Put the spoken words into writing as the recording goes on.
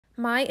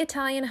My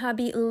Italian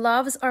hubby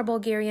loves our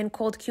Bulgarian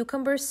cold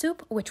cucumber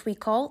soup, which we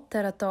call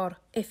Tarator.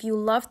 If you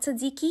love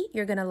tzatziki,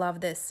 you're gonna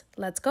love this.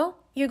 Let's go.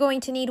 You're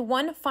going to need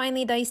one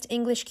finely diced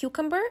English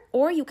cucumber,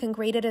 or you can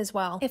grate it as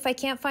well. If I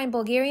can't find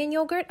Bulgarian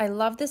yogurt, I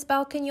love this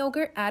Balkan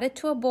yogurt. Add it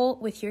to a bowl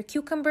with your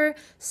cucumber,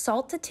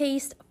 salt to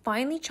taste,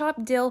 finely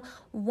chopped dill,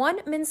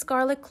 one minced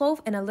garlic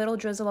clove, and a little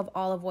drizzle of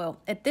olive oil.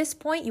 At this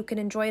point, you can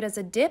enjoy it as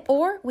a dip,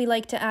 or we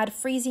like to add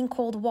freezing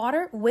cold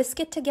water, whisk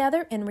it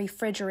together, and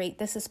refrigerate.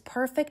 This is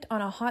perfect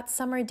on a hot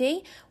summer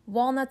day.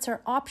 Walnuts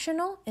are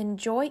optional.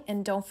 Enjoy,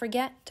 and don't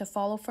forget to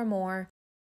follow for more.